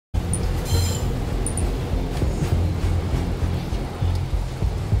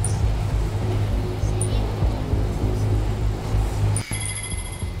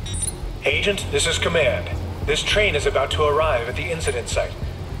Agent, this is Command. This train is about to arrive at the incident site.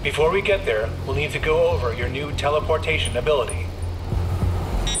 Before we get there, we'll need to go over your new teleportation ability.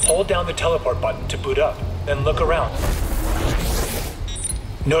 Hold down the teleport button to boot up, then look around.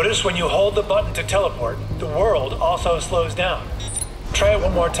 Notice when you hold the button to teleport, the world also slows down. Try it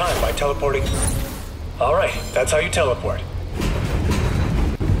one more time by teleporting. Alright, that's how you teleport.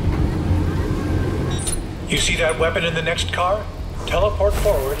 You see that weapon in the next car? Teleport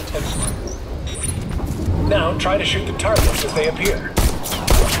forward and... Now try to shoot the targets as they appear.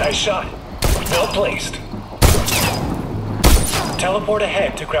 Nice shot. Well placed. Teleport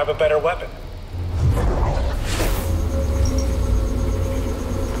ahead to grab a better weapon.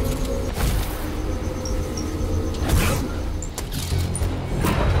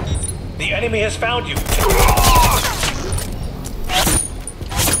 The enemy has found you.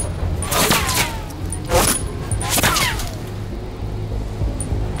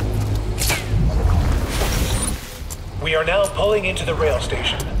 We are now pulling into the rail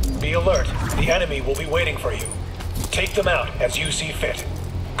station. Be alert. The enemy will be waiting for you. Take them out as you see fit.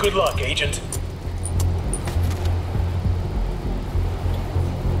 Good luck, Agent.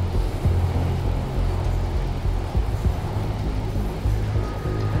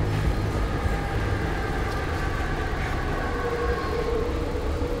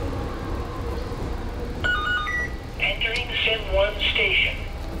 Entering Sim 1 station.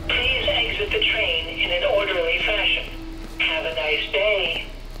 Please exit the train in an orderly fashion. Have a nice day.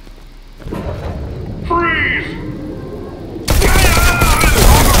 Freeze!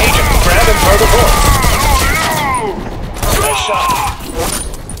 Agent, grab and throw the bullets. Nice shot.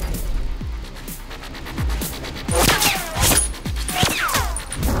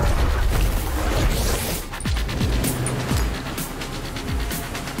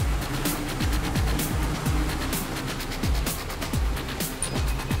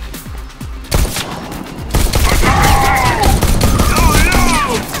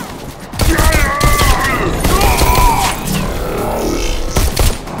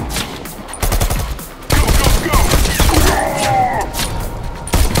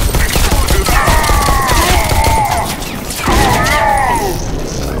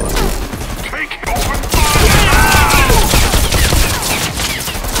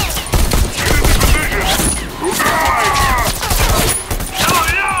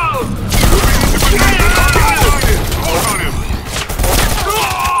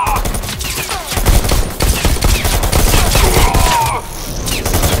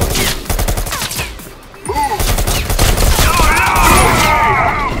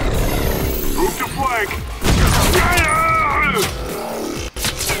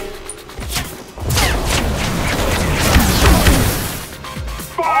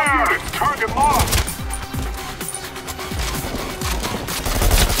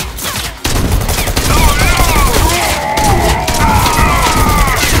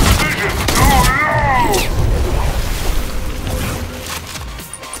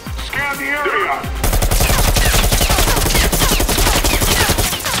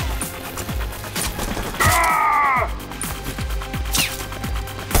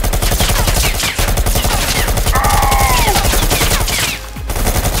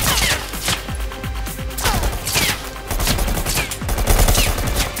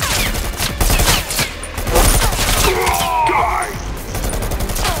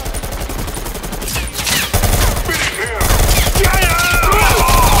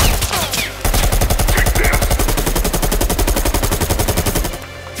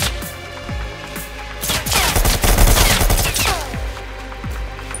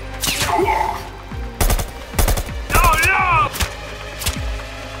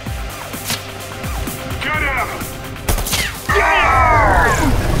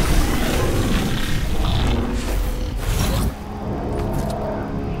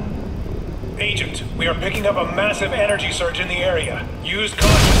 Agent, we are picking up a massive energy surge in the area. Use caution.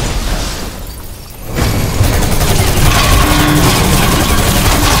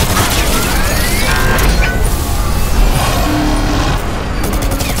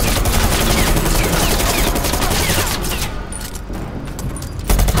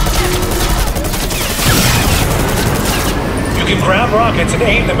 You can grab rockets and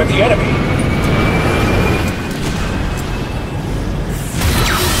aim them at the enemy.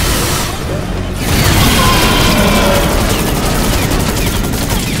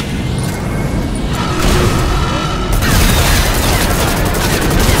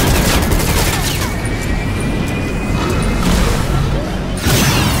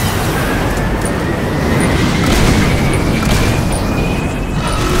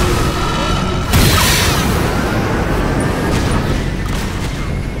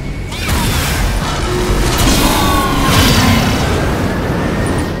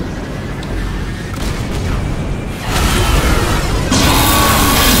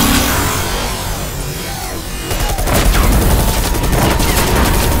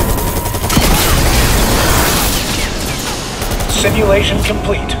 Installation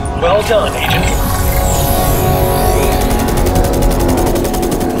complete. Well done, Agent.